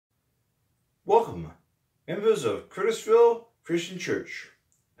Welcome, members of Curtisville Christian Church,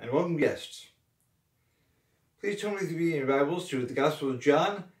 and welcome guests. Please turn with me in your Bibles to the Gospel of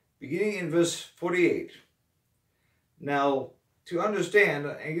John, beginning in verse 48. Now, to understand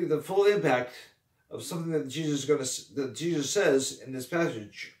and get the full impact of something that Jesus says in this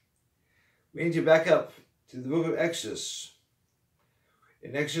passage, we need to back up to the book of Exodus.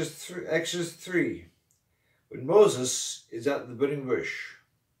 In Exodus 3, when Moses is at the burning bush,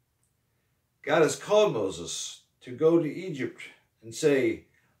 God has called Moses to go to Egypt and say,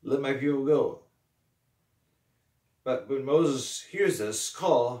 "Let my people go." But when Moses hears this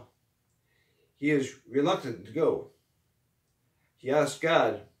call, he is reluctant to go. He asks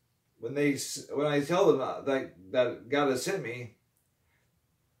God, when I tell them that God has sent me,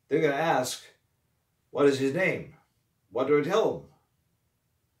 they're going to ask, "What is his name? What do I tell them?"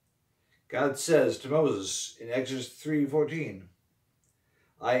 God says to Moses in Exodus 3:14,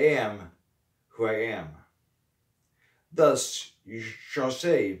 "I am who I am. Thus you shall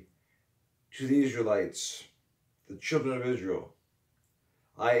say to the Israelites, the children of Israel,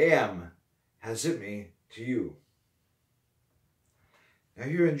 I am has sent me to you." Now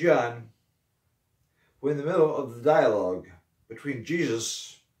here in John, we're in the middle of the dialogue between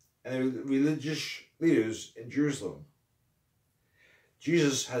Jesus and the religious leaders in Jerusalem.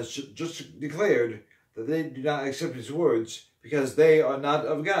 Jesus has just declared that they do not accept his words because they are not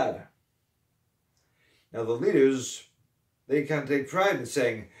of God. Now the leaders, they kind of take pride in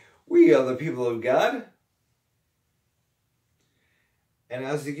saying, "We are the people of God." And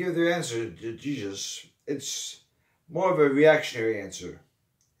as they give their answer to Jesus, it's more of a reactionary answer.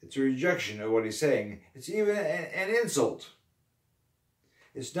 It's a rejection of what he's saying. It's even an insult.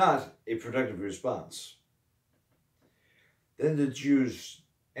 It's not a productive response. Then the Jews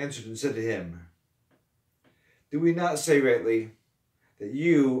answered and said to him, "Do we not say rightly that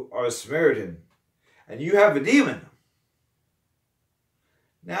you are a Samaritan, and you have a demon?"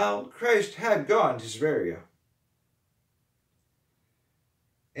 Now Christ had gone to Samaria,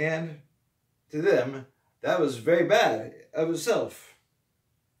 and to them that was very bad of itself.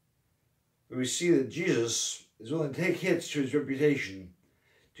 But we see that Jesus is willing to take hits to his reputation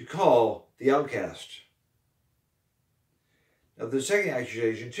to call the outcast. Now the second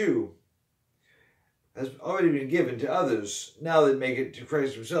accusation too has already been given to others. Now they make it to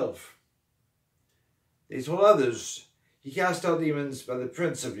Christ himself. They told others, he cast out demons by the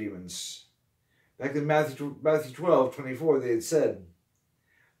prince of demons. Back in Matthew 12:24, they had said,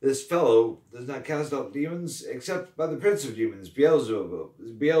 "This fellow does not cast out demons except by the prince of demons,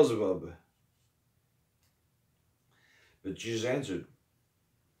 Beelzebub." But Jesus answered,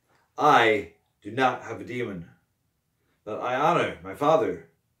 "I do not have a demon, but I honor my Father,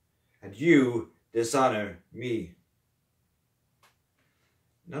 and you dishonor me."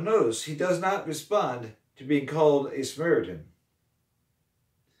 Now notice, he does not respond to being called a Samaritan.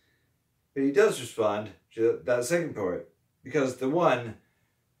 But he does respond to that second part, because the one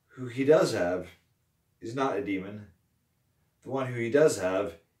who he does have is not a demon. The one who he does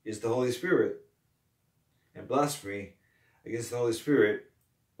have is the Holy Spirit. And blasphemy against the Holy Spirit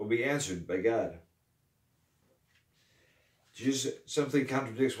will be answered by God. Jesus simply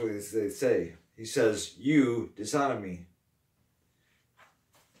contradicts what they say. He says, "You dishonor me."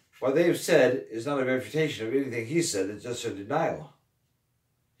 What they have said is not a refutation of anything he said, it's just a denial.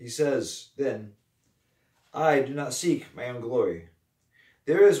 He says then, "I do not seek my own glory.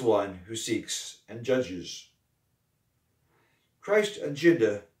 There is one who seeks and judges." Christ's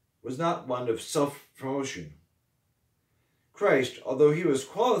agenda was not one of self-promotion. Christ, although he was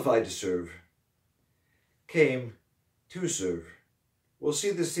qualified to serve, came to serve. We'll see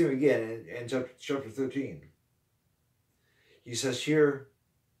this theme again in chapter 13. He says here,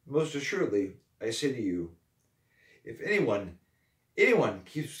 "Most assuredly, I say to you, if anyone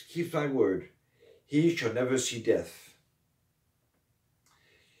keeps my word, he shall never see death."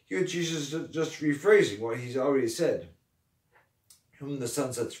 Here Jesus is just rephrasing what he's already said. Whom the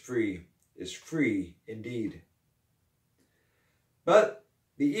Son sets free is free indeed. But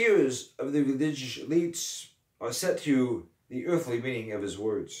the ears of the religious elites are set to the earthly meaning of his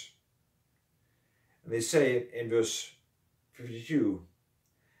words. And they say in verse 52,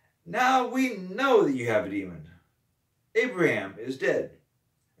 "Now we know that you have a demon. Abraham is dead,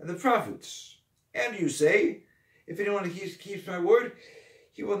 and the prophets. And you say, if anyone keeps my word,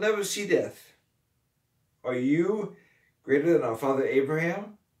 he will never see death. Are you greater than our father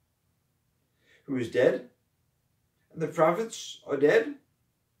Abraham, who is dead, and the prophets are dead?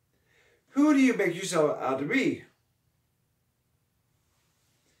 Who do you make yourself out to be?"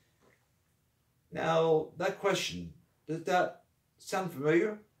 Now, that question, does that sound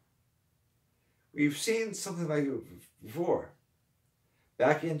familiar? We've seen something like it before.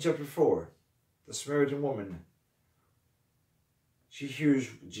 Back in chapter 4, the Samaritan woman, she hears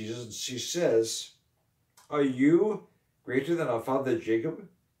Jesus and she says, "Are you greater than our father Jacob?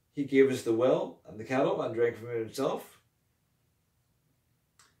 He gave us the well and the cattle and drank from it himself."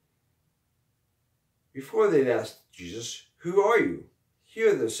 Before they'd asked Jesus, "Who are you?"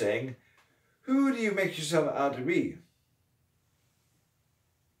 Here they're saying, "Who do you make yourself out to be?"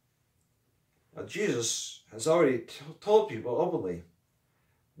 Now Jesus has already told people openly,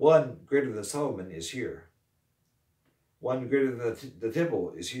 one greater than Solomon is here. One greater than the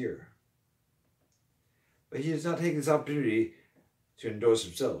temple is here. But he does not take this opportunity to endorse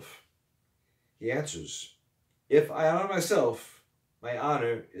himself. He answers, "If I honor myself, my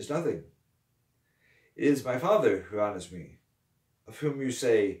honor is nothing. It is my Father who honors me, of whom you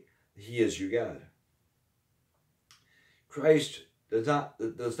say he is your God." Christ does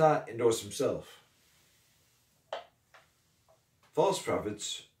not endorse himself. False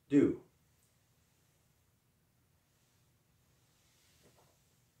prophets do.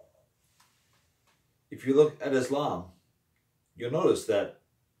 If you look at Islam, you'll notice that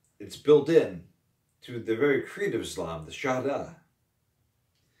it's built in to the very creed of Islam, the Shahada.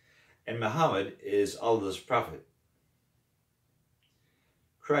 And Muhammad is Allah's prophet.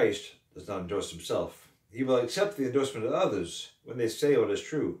 Christ does not endorse himself. He will accept the endorsement of others when they say what is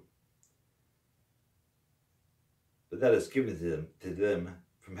true. But that is given to them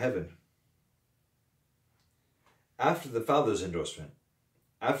from heaven. After the Father's endorsement,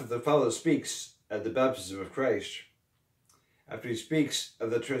 after the Father speaks at the baptism of Christ, after he speaks of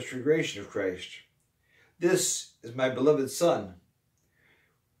the transfiguration of Christ, "This is my beloved Son,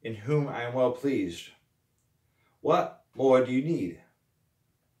 in whom I am well pleased." What more do you need?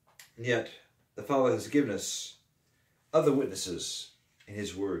 And yet, the Father has given us other witnesses in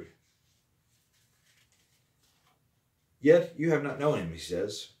his word. "Yet you have not known him," he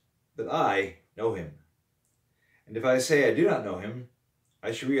says, "but I know him. And if I say I do not know him,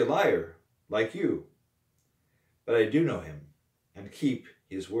 I should be a liar, like you. But I do know him, and keep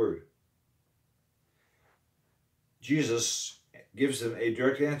his word." Jesus gives them a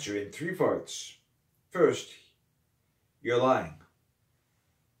direct answer in 3 parts. First, "You're lying."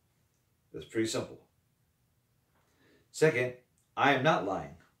 That's pretty simple. Second, "I am not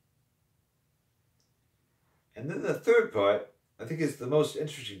lying." And then the third part, I think, is the most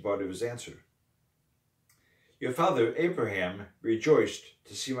interesting part of his answer. "Your father Abraham rejoiced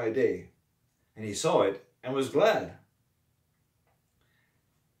to see my day, and he saw it and was glad."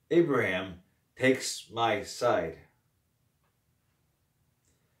 Abraham takes my side.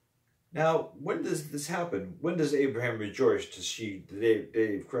 Now, when does this happen? When does Abraham rejoice to see the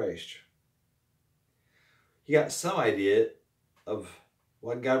day of Christ? He got some idea of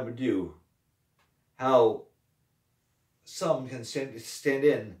what God would do, how some can stand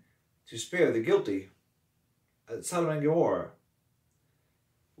in to spare the guilty at Sodom and Gomorrah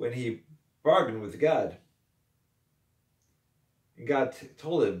when he bargained with God. And God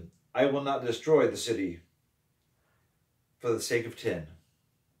told him, "I will not destroy the city for the sake of 10.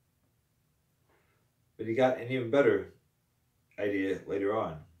 But he got an even better idea later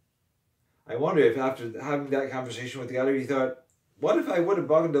on. I wonder if after having that conversation with God, he thought, what if I would have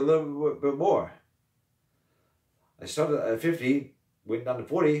bargained a little bit more? I started at 50, went down to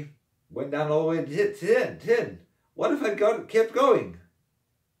 40, went down all the way to 10. What if I kept going?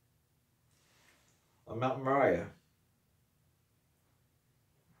 On Mount Moriah,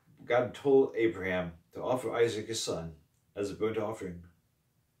 God told Abraham to offer Isaac his son as a burnt offering.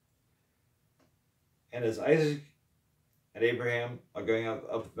 And as Isaac and Abraham are going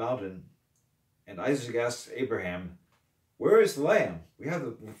up the mountain, and Isaac asks Abraham, "Where is the lamb? We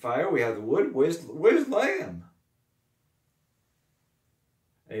have the fire, we have the wood, where's the lamb?"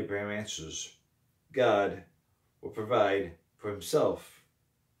 And Abraham answers, "God will provide for himself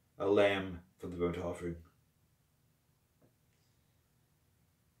a lamb for the burnt offering."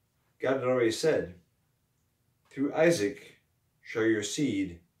 God had already said, "Through Isaac shall your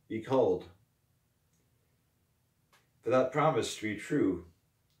seed be called." For that promise to be true,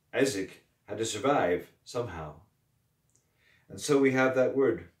 Isaac had to survive somehow. And so we have that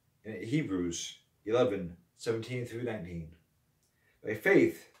word in Hebrews 11:17 through 19. By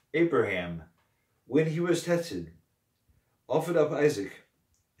faith, Abraham, when he was tested, offered up Isaac,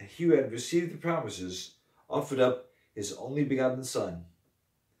 and he who had received the promises offered up his only begotten son,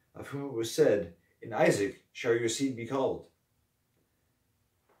 of whom it was said, "In Isaac shall your seed be called."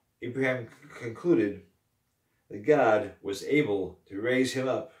 Abraham concluded that God was able to raise him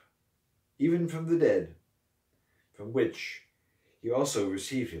up, even from the dead, from which he also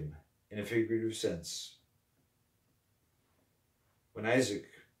received him in a figurative sense. When Isaac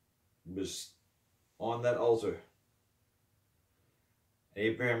was on that altar,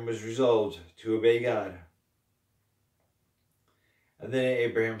 Abraham was resolved to obey God. And then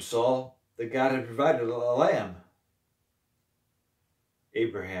Abraham saw that God had provided a lamb.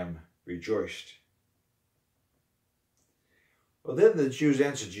 Abraham rejoiced. Well, then the Jews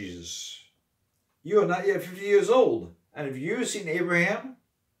answered Jesus, "You are not yet 50 years old, and have you seen Abraham?"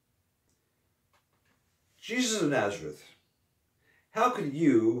 Jesus of Nazareth, how could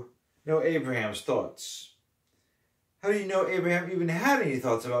you know Abraham's thoughts? How do you know Abraham even had any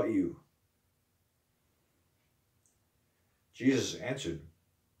thoughts about you? Jesus answered,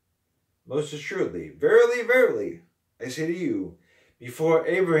 "Most assuredly, verily, verily, I say to you, before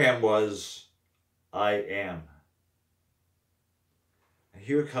Abraham was, I am." And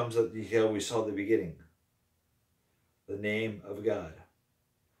here comes that detail we saw at the beginning. The name of God.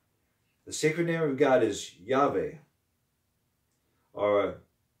 The sacred name of God is Yahweh. Or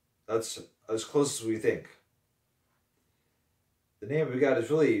that's as close as we think. The name of God is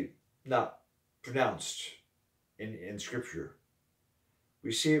really not pronounced in Scripture.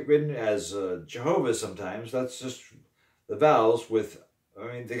 We see it written as Jehovah sometimes. That's just the vowels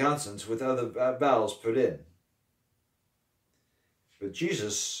the consonants with other vowels put in. But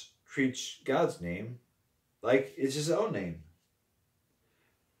Jesus treats God's name like it's his own name.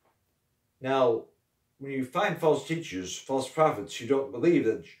 Now, when you find false teachers, false prophets who don't believe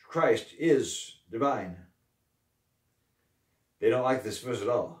that Christ is divine, they don't like this verse at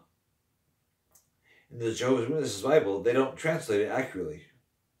all. In the Jehovah's Witnesses Bible, they don't translate it accurately.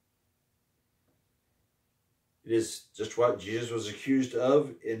 It is just what Jesus was accused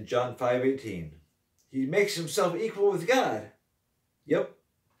of in John 5:18. He makes himself equal with God. Yep,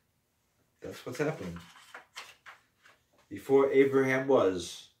 that's what's happening. Before Abraham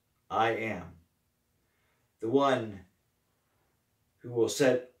was, I am. The one who will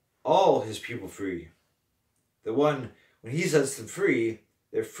set all his people free. The one, when he sets them free,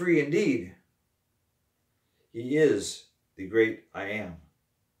 they're free indeed. He is the great I am.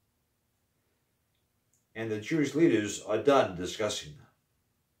 And the Jewish leaders are done discussing.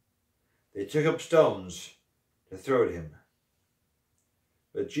 They took up stones to throw at him.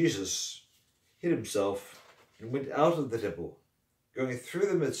 But Jesus hid himself and went out of the temple, going through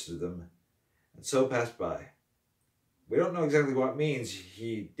the midst of them, and so passed by. We don't know exactly what it means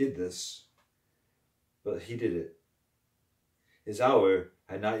he did this, but he did it. His hour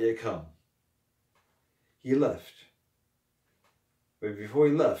had not yet come. He left. But before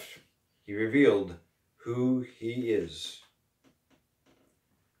he left, he revealed who he is.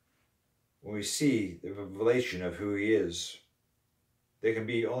 When we see the revelation of who he is, there can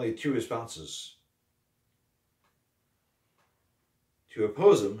be only two responses. To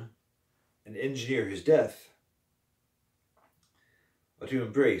oppose him and engineer his death, or to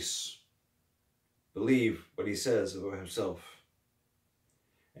embrace, believe what he says about himself,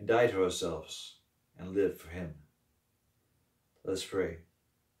 and die to ourselves and live for him. Let's pray.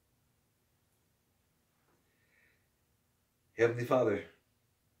 Heavenly Father,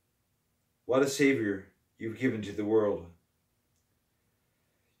 what a Savior you've given to the world.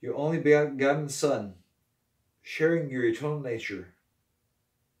 Your only begotten Son, sharing your eternal nature.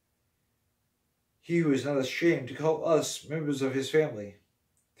 He who is not ashamed to call us members of his family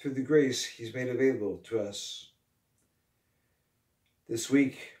through the grace he's made available to us. This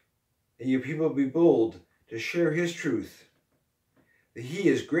week, may your people be bold to share his truth, that he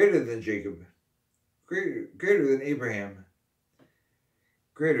is greater than Jacob, greater than Abraham,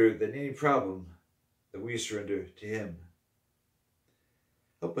 greater than any problem that we surrender to him.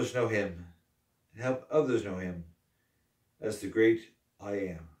 Help us know him, and help others know him as the great I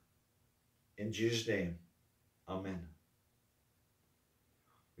am. In Jesus' name, amen.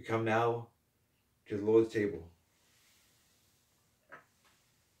 We come now to the Lord's table.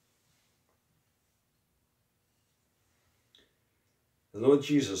 The Lord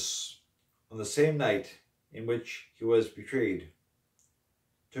Jesus, on the same night in which he was betrayed,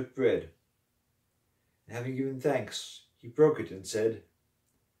 took bread, and having given thanks, he broke it and said,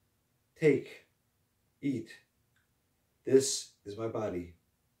 "Take, eat. This is my body,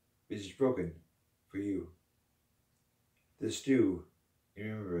 which is broken for you. This do in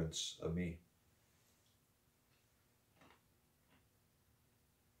remembrance of me."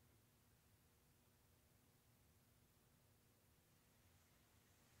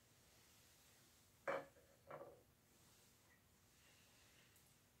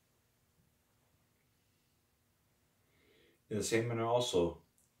 In the same manner also,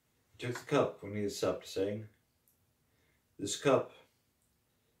 he took the cup when he had supped, saying, "This cup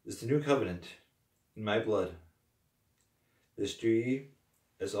is the new covenant in my blood. This do ye,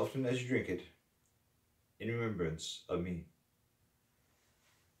 as often as you drink it, in remembrance of me.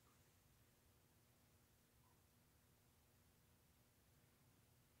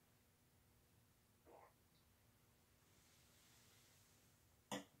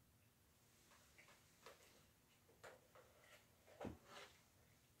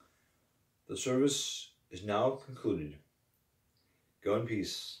 The service is now concluded. Go in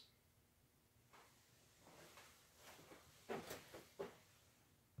peace.